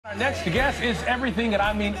Our next guest is everything, and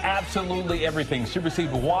I mean absolutely everything. She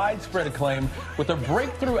received widespread acclaim with her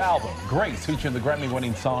breakthrough album, Grace, featuring the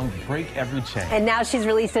Grammy-winning song, Break Every Chain. And now she's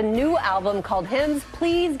released a new album called Hymns.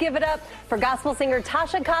 Please give it up for gospel singer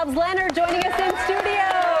Tasha Cobbs Leonard joining us in studio.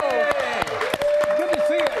 Hey. Good to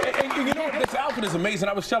see you. And you know what? This outfit is amazing.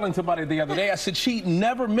 I was telling somebody the other day, I said she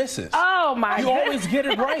never misses. Oh, my You always get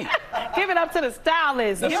it right. Give it up to the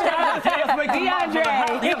stylist. The stylist, let's make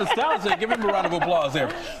DeAndre. Yeah, the stylist. Give him a round of applause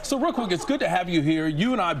there. So real quick, it's good to have you here.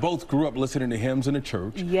 You and I both grew up listening to hymns in the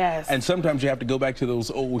church. Yes. And sometimes you have to go back to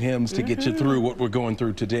those old hymns to get you through what we're going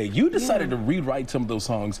through today. You decided to rewrite some of those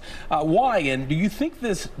songs. Why? And do you think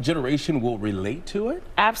this generation will relate to it?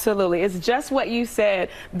 Absolutely. It's just what you said.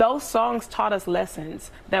 Those songs taught us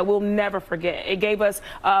lessons that we'll never forget. It gave us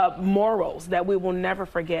morals that we will never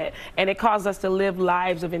forget. And it caused us to live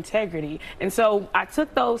lives of integrity. And so I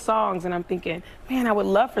took those songs and I'm thinking, man, I would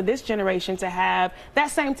love for this generation to have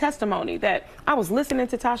that same testimony that I was listening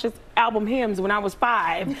to Tasha's album Hymns when I was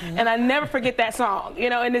 5, and I never forget that song, you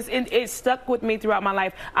know, and it stuck with me throughout my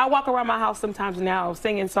life. I walk around my house sometimes now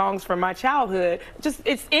singing songs from my childhood. Just,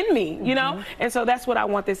 it's in me, you know, and so that's what I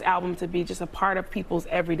want this album to be, just a part of people's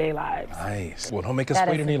everyday lives. Nice. Well, don't make us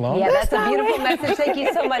wait any longer. Yeah, that's a beautiful message. Thank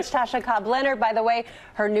you so much, Tasha Cobbs Leonard. By the way,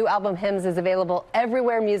 her new album Hymns is available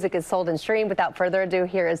everywhere music is sold and streamed. Without further ado,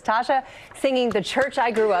 here is Tasha singing The Church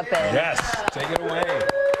I Grew Up In. Yes, take it away.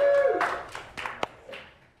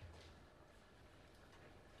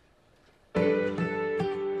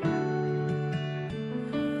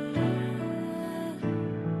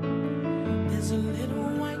 There's a little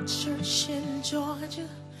white church in Georgia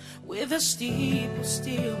with a steeple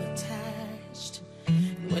still attached.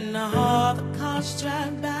 When all the cars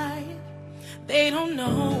drive by, they don't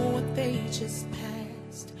know what they just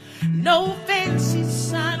passed. No fancy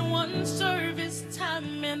sign, one service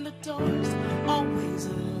time, and the doors always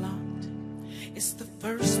unlocked. It's the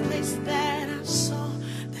first place that I saw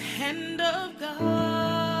the hand of God.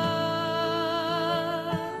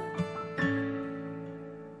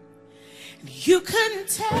 And you couldn't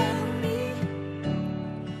tell me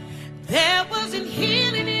there wasn't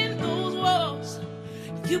healing in those walls.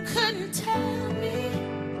 You couldn't tell me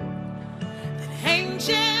that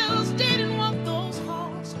angels didn't walk those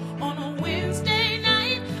halls. On a Wednesday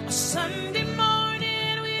night, a Sunday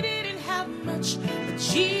morning, we didn't have much, but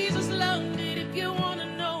Jesus loved it. If you want to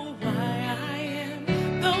know why I am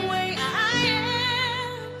the way I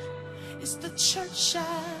am, it's the church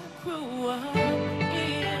I grew up in.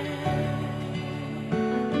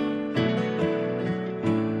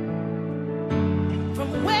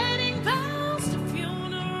 From wedding vows to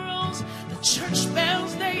funerals, the church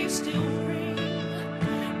bells, they still ring.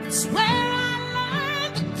 It's where I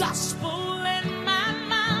learned the gospel and my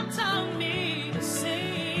mom taught me to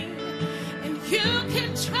sing. And you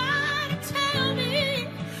can try to tell me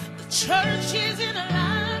the church isn't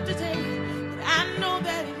alive today, but I know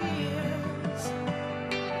that it is.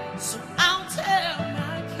 So I'll tell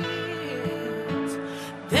my kids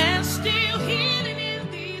there's still healing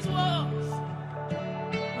in these walls.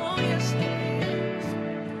 Oh yes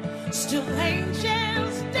there is. Still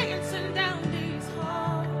angels dancing down these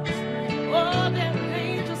halls. Oh, there are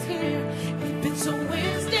angels here. If it's a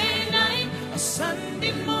Wednesday night, a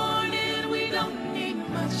Sunday morning, we don't need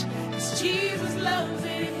much, 'cause Jesus loves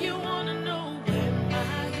it. If you want to know where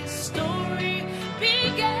my story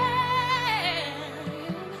began,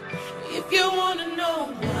 if you want to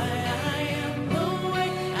know why I am the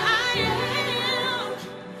way I am,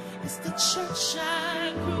 it's the church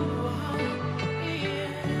I grew up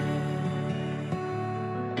in.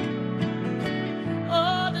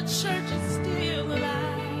 Oh, the church is still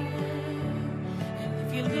alive. And if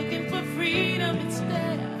you're looking for freedom, it's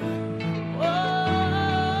there. Oh,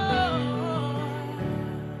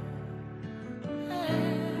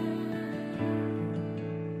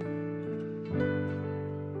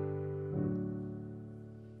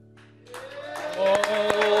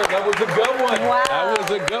 Oh, that was a good one. Wow. That was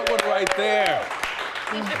a good one right there.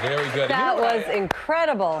 Very good. That was I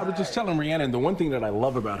incredible. was just telling Rhiannon, the one thing that I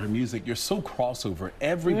love about her music, you're so crossover.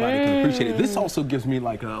 Everybody can appreciate it. This also gives me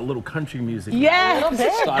like a little country music Yes.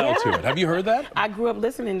 style to it. Have you heard that? I grew up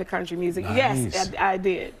listening to country music. Nice. Yes, I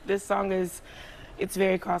did. This song it's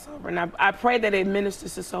very crossover, and I pray that it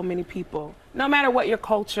ministers to so many people. No matter what your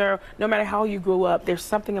culture, no matter how you grew up, there's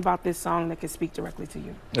something about this song that can speak directly to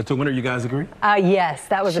you. So winner, you guys agree? Yes,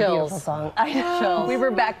 that was a Chills. beautiful song. I know. We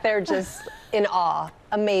were back there just in awe.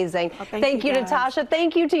 Amazing. Thank you to Tasha.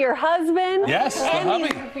 Thank you to your husband. Yes, the and hubby.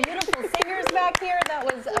 these beautiful singers back here. That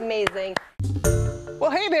was amazing. Well,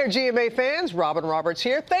 hey there, GMA fans. Robin Roberts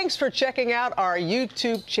here. Thanks for checking out our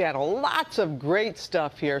YouTube channel. Lots of great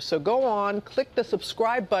stuff here. So go on, click the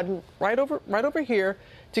subscribe button right over here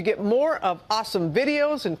to get more of awesome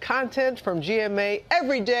videos and content from GMA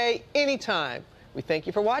every day, anytime. We thank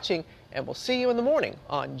you for watching, and we'll see you in the morning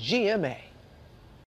on GMA.